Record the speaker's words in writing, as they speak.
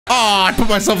Oh, I put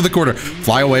myself in the corner.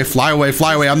 Fly away, fly away,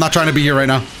 fly away. I'm not trying to be here right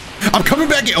now. I'm coming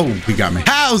back in. Oh, he got me.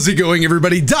 How's it going,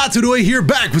 everybody? Dotodoya here,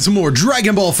 back with some more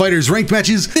Dragon Ball FighterZ ranked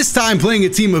matches. This time playing a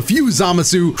team of FUSED,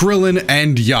 ZAMASU, Krillin,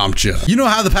 and Yamcha. You know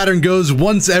how the pattern goes.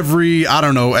 Once every, I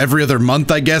don't know, every other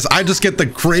month, I guess. I just get the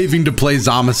craving to play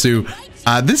ZAMASU.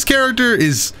 This character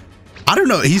is, I don't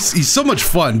know, he's so much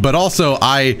fun, but also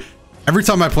every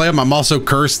time I play him, I'm also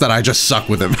cursed that I just suck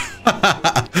with him.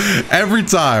 Every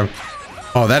time.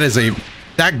 Oh,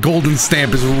 that golden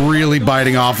stamp is really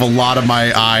biting off a lot of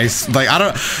my eyes. Like,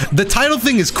 the title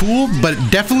thing is cool, but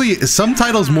definitely some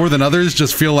titles more than others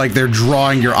just feel like they're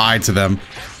drawing your eye to them.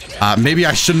 Maybe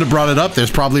I shouldn't have brought it up.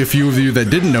 There's probably a few of you that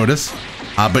didn't notice,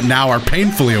 but now are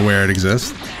painfully aware it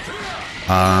exists.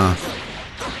 And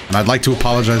I'd like to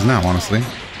apologize now, honestly.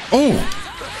 Oh,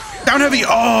 down heavy. Oh,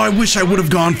 I wish I would have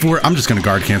gone for it. I'm just gonna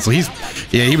guard cancel.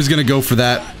 He was gonna go for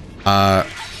that.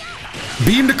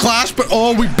 Beam to clash, but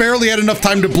oh, we barely had enough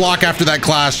time to block after that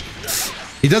clash.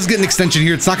 He does get an extension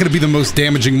here. It's not going to be the most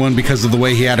damaging one because of the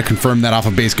way he had to confirm that off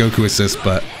a base Goku assist,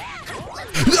 but...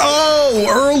 Oh,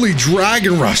 early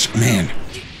Dragon Rush. Man,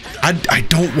 I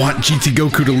don't want GT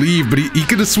Goku to leave, but he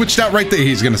could have switched out right there.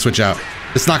 He's going to switch out.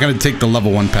 It's not going to take the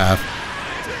level 1 path.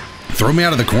 Throw me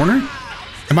out of the corner?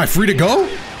 Am I free to go?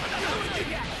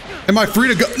 Am I free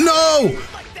to go? No!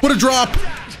 What a drop!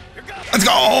 Let's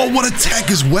go. Oh, what a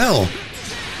tech as well.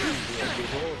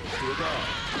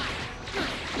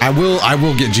 I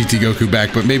will get GT Goku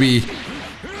back, but maybe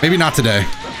not today.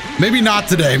 Maybe not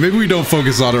today. Maybe we don't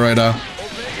focus on it right now.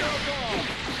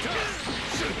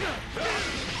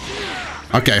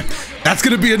 Okay, that's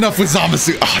gonna be enough with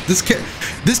ZAMASU. Oh,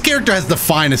 this character has the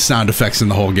finest sound effects in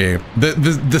the whole game.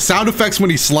 The sound effects when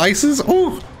he slices.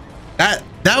 Oh, that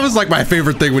was like my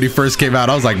favorite thing when he first came out.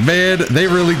 I was like, man, they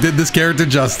really did this character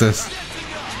justice.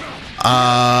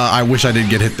 I wish I didn't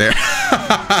get hit there.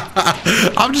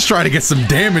 I'm just trying to get some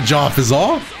damage off is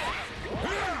all.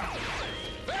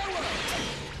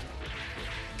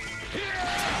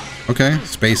 Okay,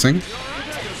 spacing.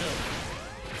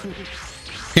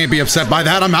 Can't be upset by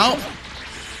that, I'm out.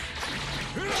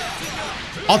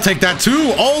 I'll take that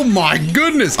too. Oh my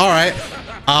goodness. All right.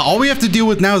 All we have to deal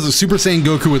with now is a Super Saiyan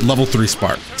Goku with level 3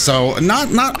 spark. So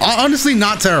honestly,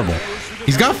 not terrible.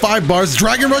 He's got 5 bars.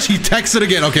 Dragon Rush, he techs it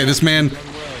again. Okay, this man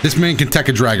can tech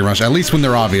a Dragon Rush, at least when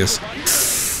they're obvious.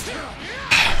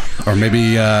 Or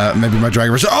maybe my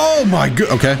Dragon Rush. Oh my god.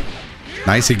 Okay.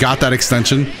 Nice, he got that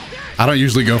extension. I don't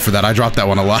usually go for that. I drop that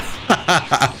one a lot.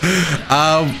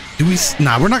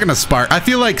 Nah, we're not gonna spark. I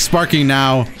feel like sparking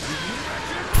now,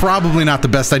 probably not the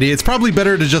best idea. It's probably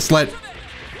better to just let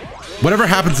whatever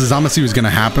happens to ZAMASU is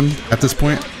gonna happen at this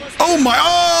point. Oh my,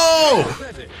 oh!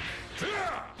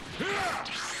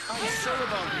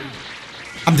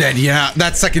 I'm dead. Yeah,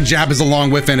 that second jab is a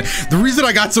long whiff, and the reason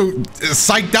I got so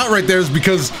psyched out right there is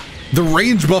because the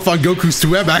range buff on Goku's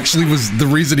 2M actually was the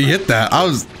reason he hit that. I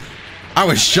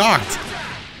was shocked.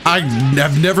 I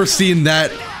have never seen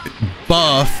that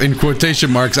buff in quotation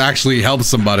marks actually help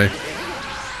somebody.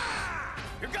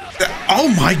 Oh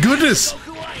my goodness!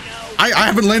 I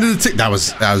haven't landed a tick. That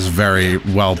was very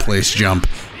well placed jump.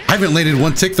 I haven't landed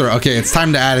one tick throw. Okay, it's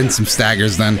time to add in some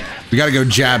staggers then. We gotta go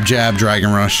jab, jab,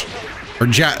 Dragon Rush. Or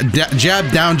jab,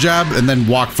 down jab, and then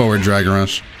walk forward, Dragon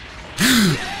Rush.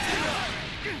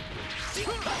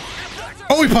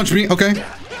 Oh, he punched me. Okay.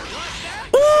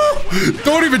 Ooh,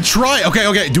 don't even try. Okay,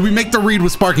 okay. Do we make the read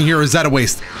with sparking here, or is that a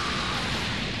waste?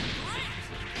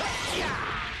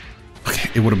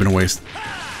 Okay, it would have been a waste.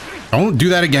 Don't do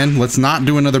that again. Let's not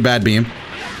do another bad beam.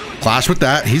 Clash with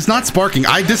that. He's not sparking.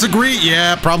 I disagree.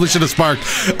 Yeah, probably should have sparked.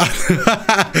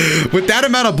 With that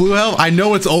amount of blue health, I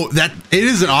know it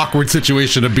is an awkward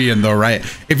situation to be in though, right?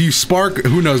 If you spark,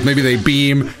 who knows, maybe they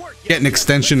beam, get an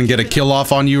extension and get a kill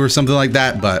off on you or something like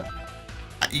that, but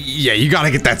yeah, you gotta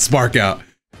get that spark out.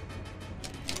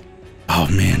 Oh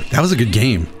man, that was a good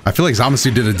game. I feel like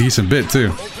ZAMASU did a decent bit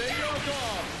too.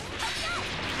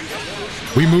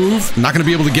 We move. Not gonna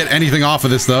be able to get anything off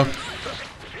of this though.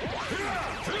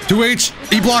 2H,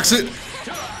 he blocks it.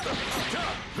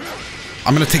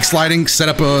 I'm gonna take sliding, set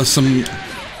up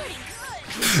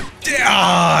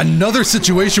another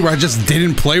situation where I just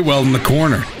didn't play well in the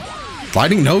corner.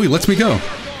 Sliding, no, he lets me go.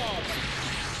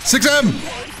 6M,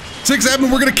 6M,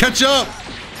 and we're gonna catch up.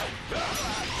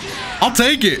 I'll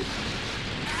take it.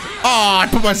 Oh, I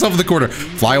put myself in the corner.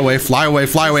 Fly away, fly away,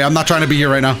 fly away. I'm not trying to be here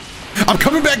right now. I'm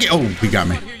coming back in. Oh, he got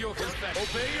me.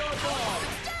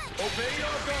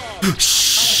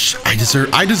 Shh,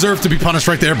 I deserve to be punished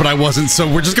right there, but I wasn't, so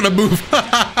we're just gonna move.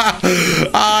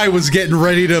 I was getting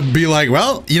ready to be like,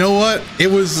 well, you know what? It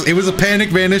was a panic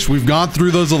vanish. We've gone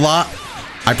through those a lot.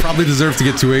 I probably deserve to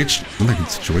get 2H. I'm in a good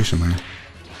situation there.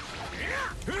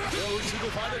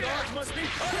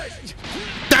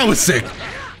 That was sick.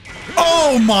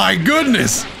 Oh my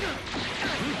goodness.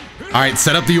 All right,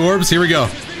 set up the orbs. Here we go.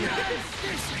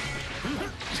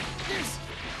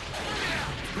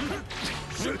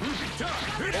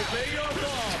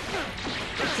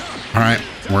 All right,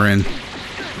 we're in.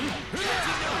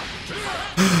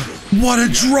 What a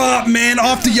drop, man.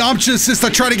 Off the Yamcha assist. I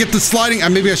tried to get the sliding.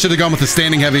 Maybe I should have gone with the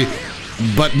standing heavy.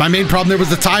 But my main problem there was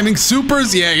the timing.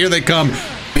 Supers. Yeah, here they come.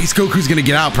 Base Goku's going to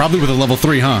get out. Probably with a level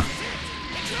 3, huh?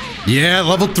 Yeah,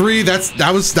 level 3.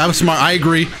 That was smart. I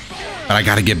agree. But I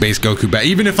got to get base Goku back.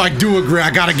 Even if I do agree, I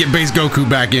got to get base Goku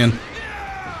back in.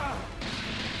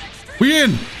 We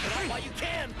in.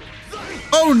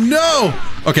 Oh, no.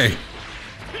 Okay.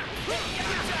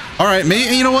 All right,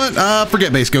 you know what?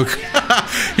 Forget base Goku.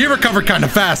 He recovered kind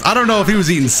of fast. I don't know if he was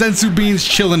eating sensu beans,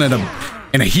 chilling in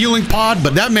a healing pod,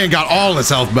 but that man got all his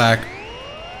health back.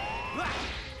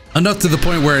 Enough to the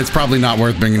point where it's probably not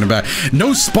worth bringing him back.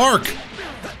 No spark.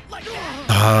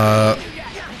 All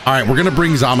right, we're gonna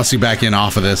bring ZAMASU back in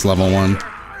off of this level 1,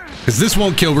 because this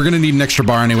won't kill. We're gonna need an extra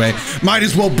bar anyway. Might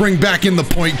as well bring back in the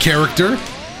point character.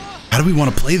 How do we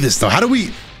want to play this though? How do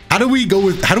we go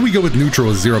with neutral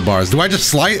with 0 bars? Do I just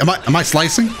slice? Am I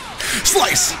slicing?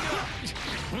 Slice.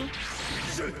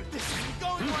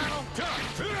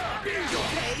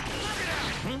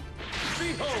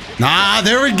 Ah,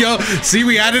 there we go. See,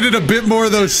 we added in a bit more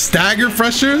of those stagger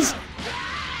pressures.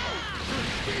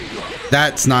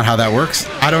 That's not how that works.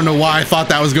 I don't know why I thought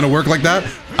that was gonna work like that.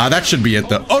 That should be it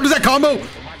though. Oh, does that combo?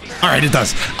 All right, it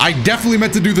does. I definitely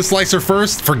meant to do the slicer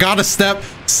first. Forgot a step.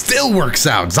 Still works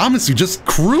out. ZAMASU just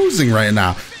cruising right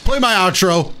now. Play my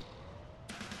outro.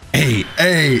 Hey,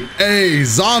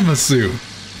 ZAMASU.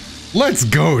 Let's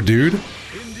go, dude.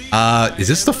 Is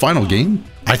this the final game?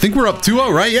 I think we're up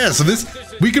 2-0, right? Yeah, so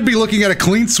we could be looking at a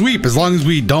clean sweep as long as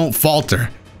we don't falter.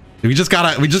 We just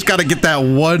gotta get that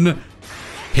one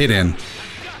hit in.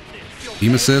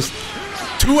 Team assist.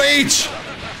 2H!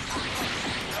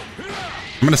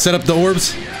 I'm gonna set up the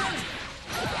orbs.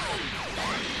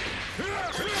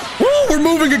 Woo, we're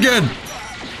moving again.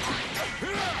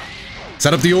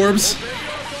 Set up the orbs.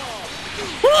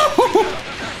 Woo!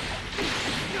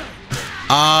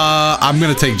 I'm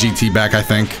gonna take GT back, I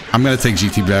think. I'm gonna take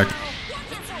GT back.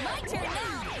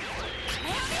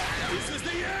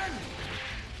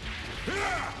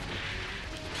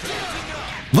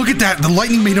 Look at that, the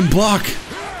lightning made him block.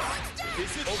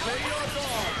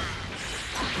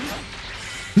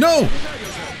 No!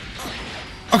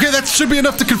 Okay, that should be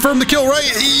enough to confirm the kill, right?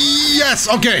 Yes,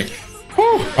 okay.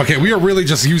 Whew. Okay, we are really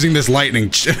just using this lightning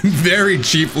very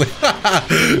cheaply.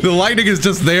 The lightning is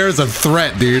just there as a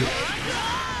threat, dude.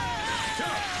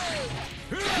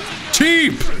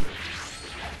 Cheap!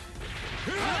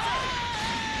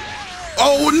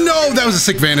 Oh no, that was a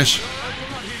sick vanish.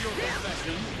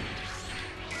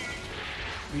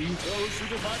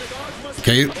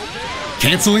 Okay,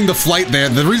 canceling the flight there.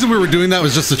 The reason we were doing that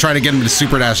was just to try to get him to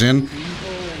super dash in.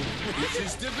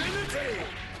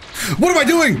 What am I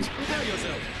doing?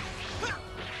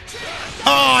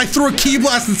 Oh, I threw a key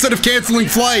blast instead of canceling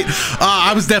flight.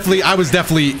 I was definitely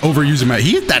overusing my.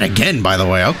 He hit that again, by the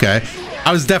way. Okay,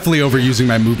 I was definitely overusing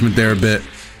my movement there a bit.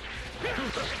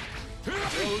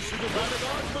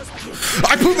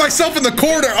 I put myself in the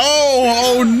corner.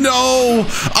 Oh no!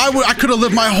 I could have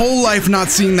lived my whole life not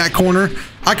seeing that corner.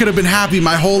 I could have been happy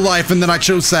my whole life, and then I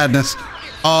chose sadness.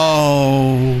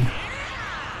 Oh,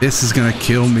 this is gonna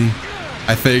kill me.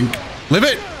 I think. Live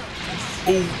it.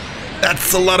 Oh,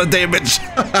 that's a lot of damage.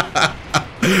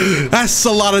 That's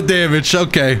a lot of damage.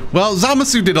 Okay. Well,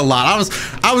 ZAMASU did a lot.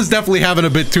 I was definitely having a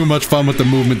bit too much fun with the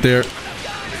movement there.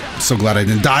 I'm so glad I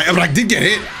didn't die, but I did get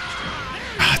hit.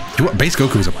 Base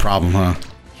Goku is a problem, huh?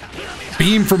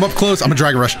 Beam from up close. I'm a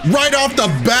Dragon Rush. Right off the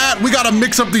bat, we gotta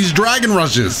mix up these Dragon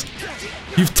Rushes.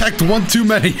 You've teched one too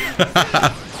many. Do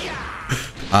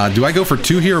I go for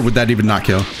 2 here, or would that even not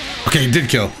kill? Okay, it did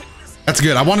kill. That's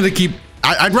good. I wanted to keep...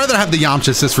 I'd rather have the Yamcha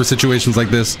assist for situations like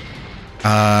this.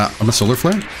 I'm a Solar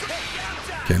Flare?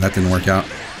 Okay, that didn't work out.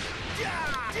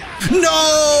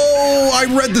 No! I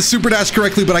read the super dash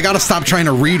correctly, but I gotta stop trying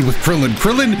to read with Krillin.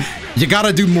 Krillin, you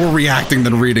gotta do more reacting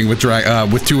than reading with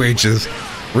 2 H's.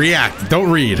 React,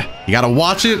 don't read. You gotta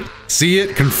watch it, see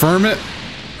it, confirm it.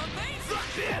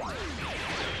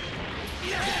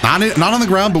 Not on the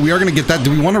ground, but we are gonna get that.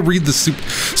 Do we want to read the super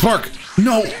spark?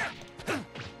 No.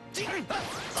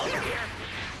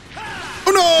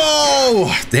 Oh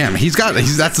no! Damn,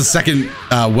 that's the second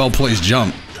well-placed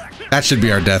jump. That should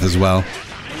be our death as well.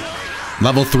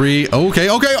 Level 3. Okay,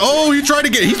 okay. Oh, he's trying to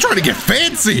get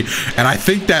fancy. And I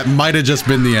think that might have just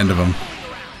been the end of him.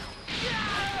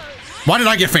 Why did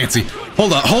I get fancy?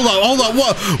 Hold up, hold up, hold up.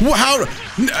 What? How?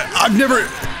 I've never...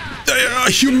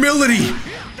 humility.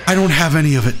 I don't have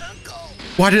any of it.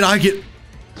 Why did I get...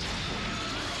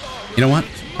 You know what?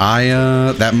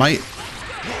 That might...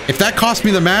 If that cost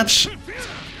me the match...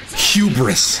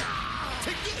 Hubris.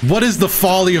 What is the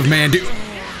folly of man, dude?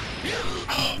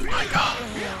 Oh my god.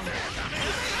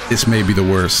 This may be the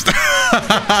worst.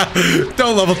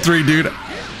 Don't level 3, dude.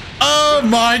 Oh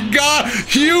my god.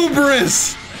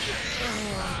 Hubris.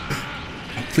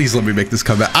 Please let me make this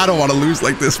comeback. I don't want to lose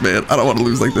like this, man. I don't want to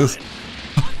lose like this.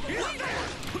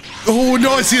 Oh,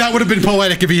 no. I see, that would have been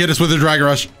poetic if he hit us with a Dragon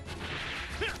Rush.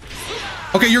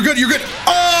 Okay, you're good. You're good.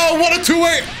 Oh, what a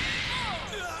two-way.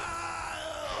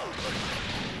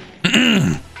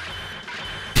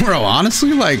 Bro,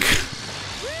 honestly, like...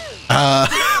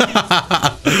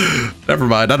 never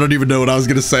mind. I don't even know what I was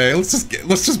going to say. Let's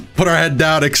just put our head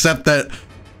down, accept that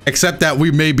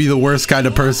we may be the worst kind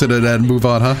of person, and then move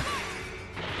on, huh?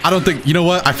 I don't think, you know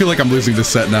what? I feel like I'm losing this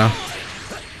set now.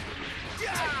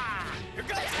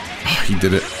 Oh, he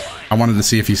did it. I wanted to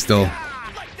see if he still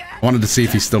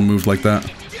moved like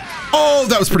that. Oh,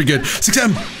 that was pretty good.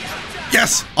 6M.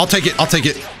 Yes, I'll take it. I'll take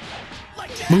it.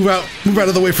 Move out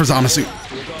of the way for ZAMASU.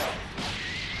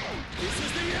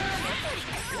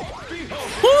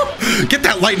 Woo! Get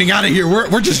that lightning out of here.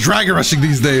 We're just Dragon Rushing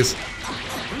these days.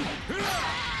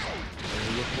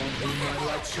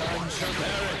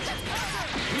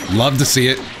 Love to see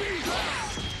it.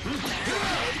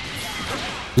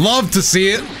 Love to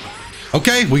see it.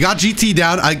 Okay, we got GT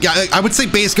down. I would say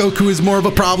base Goku is more of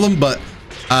a problem, but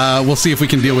we'll see if we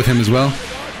can deal with him as well.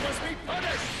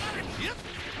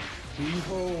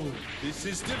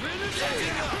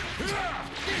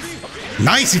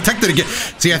 Nice, he teched it again.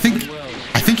 See, I think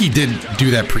he did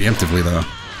do that preemptively though.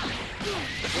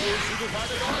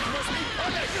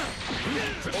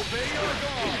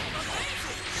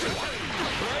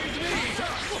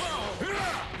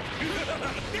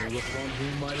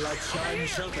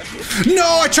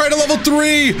 No, I tried to level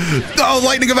 3. Oh,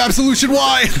 lightning of absolution.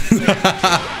 Why?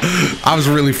 I was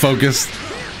really focused.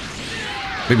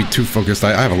 Maybe too focused.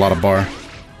 I have a lot of bar.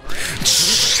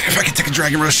 If I can take a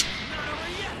Dragon Rush.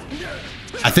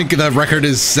 I think the record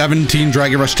is 17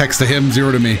 Dragon Rush techs to him,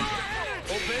 0 to me. All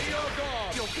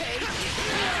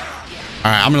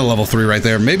right, I'm gonna level 3 right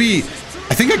there. Maybe,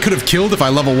 I think I could have killed if I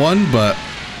level 1, but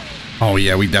oh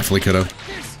yeah, we definitely could have.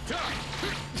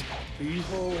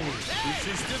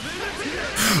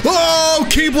 Oh,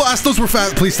 Key Blast, those were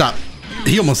fast. Please stop.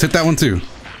 He almost hit that one too.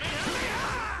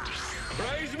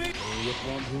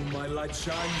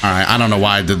 All right, I don't know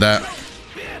why I did that.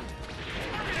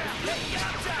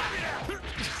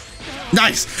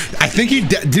 Nice. I think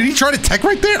did he try to tech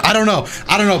right there? I don't know.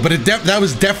 I don't know, but that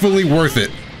was definitely worth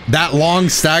it. That long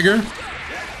stagger.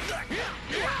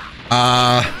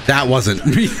 That wasn't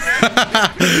me.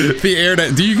 The air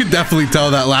that you can definitely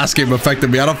tell that last game affected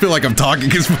me. I don't feel like I'm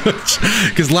talking as much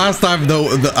because last time though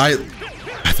I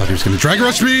thought he was gonna Dragon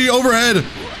Rush me overhead.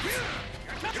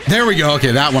 There we go.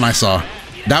 Okay, that one I saw.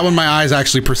 That one my eyes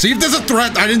actually perceived as a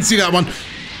threat. I didn't see that one.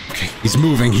 Okay, he's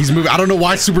moving. He's moving. I don't know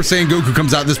why Super Saiyan Goku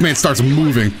comes out. This man starts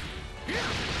moving.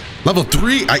 Level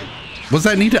 3. Was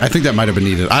that needed? I think that might have been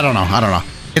needed. I don't know. I don't know.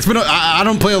 It's been. I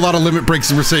don't play a lot of Limit Break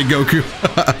Super Saiyan Goku.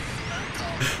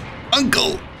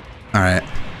 Uncle. All right.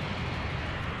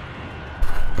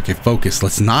 Okay, focus.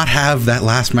 Let's not have that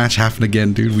last match happen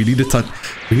again, dude. We need to touch.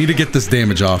 We need to get this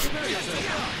damage off.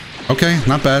 Okay,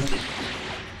 not bad.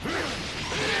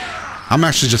 I'm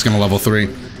actually just gonna level 3.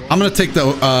 I'm gonna take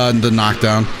the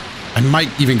knockdown. I might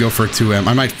even go for a 2M.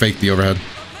 I might fake the overhead.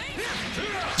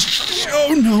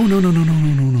 Oh no no no no no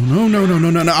no no no no no no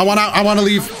no no! I wanna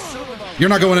leave. You're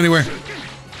not going anywhere.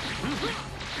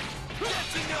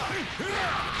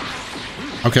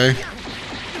 Okay.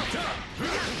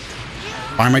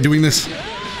 Why am I doing this?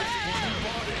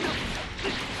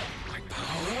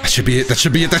 That should be it. That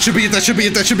should be it. That should be it. That should be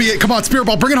it. That should be it. Come on, Spirit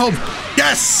Ball, bring it home.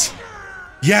 Yes.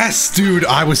 Yes, dude,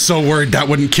 I was so worried that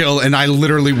wouldn't kill, and I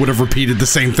literally would have repeated the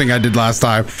same thing I did last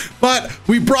time. But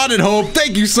we brought it home.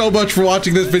 Thank you so much for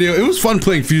watching this video. It was fun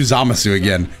playing FUSED ZAMASU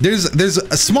again. There's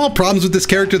small problems with this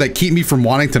character that keep me from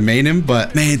wanting to main him,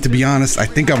 but man, to be honest, I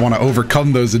think I want to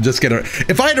overcome those and just get a...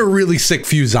 If I had a really sick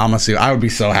FUSED ZAMASU, I would be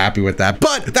so happy with that.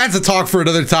 But that's a talk for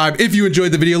another time. If you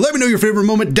enjoyed the video, let me know your favorite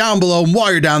moment down below, and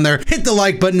while you're down there, hit the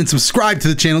like button and subscribe to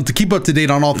the channel to keep up to date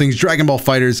on all things Dragon Ball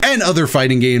FighterZ and other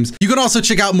fighting games. You can also check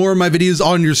check out more of my videos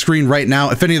on your screen right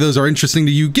now. If any of those are interesting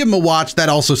to you, give them a watch. That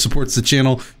also supports the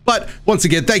channel. But once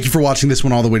again, thank you for watching this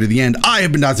one all the way to the end. I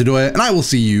have been Dotodoya, and I will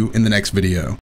see you in the next video.